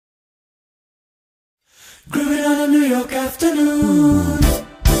Grooving on a New York afternoon.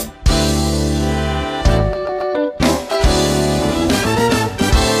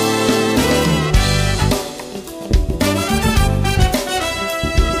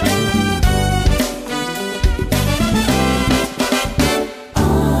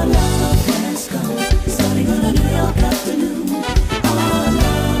 Our love has come, starting on a New York afternoon. Our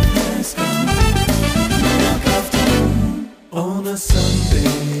love has come, New York afternoon. On a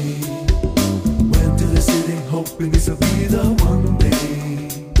Sunday, went to the city hoping this will be the one day.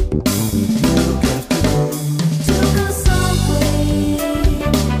 New York afternoon. Took a subway,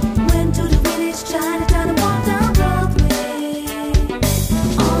 went to the village, Chinatown, and walked down Broadway.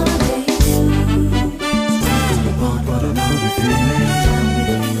 On a day two, straight to the park, but I know the feeling. Down with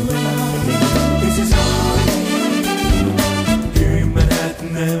the view and my heart again. This is holiday. Here in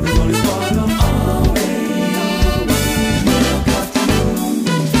Manhattan, everybody's part of our way. New York afternoon.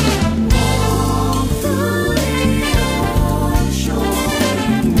 Walk through the shore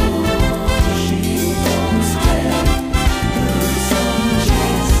in Washington Square. The sun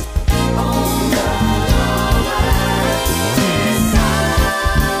shines on the Lower East Side.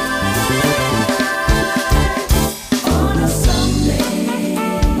 On a Sunday,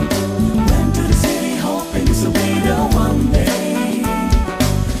 went to the city hoping this will be the one day.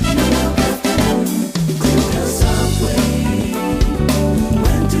 New York afternoon, took a subway,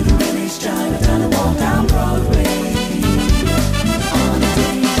 went to the village, Chinatown, and walked down Broadway. On a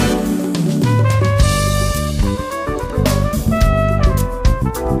day two.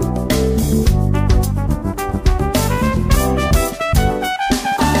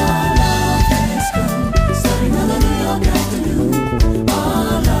 Our love has come, starting on a New York afternoon.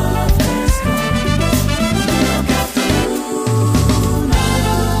 Our love has come, New York afternoon.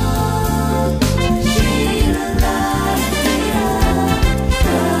 Sheila,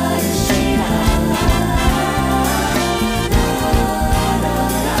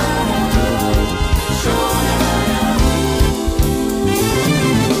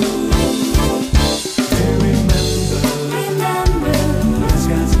 remember, the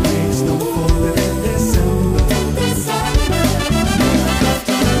skies and rains don't fall in December. New York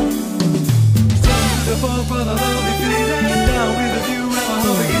afternoon. Strong to the park, but I love the feeling. Down with the view, and my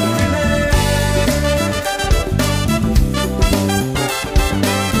heart begins to relate.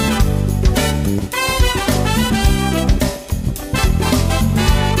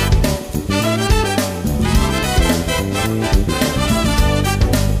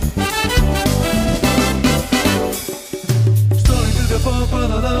 Starting to the park, but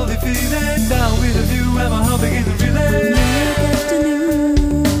I love the feeling. Down with the view, and my heart begins to relate.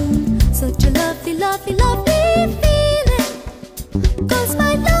 Afternoon, such a lovely, lovely, lovely feeling. 'Cause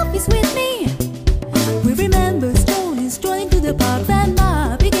my love is with me. We remember strolling to the park.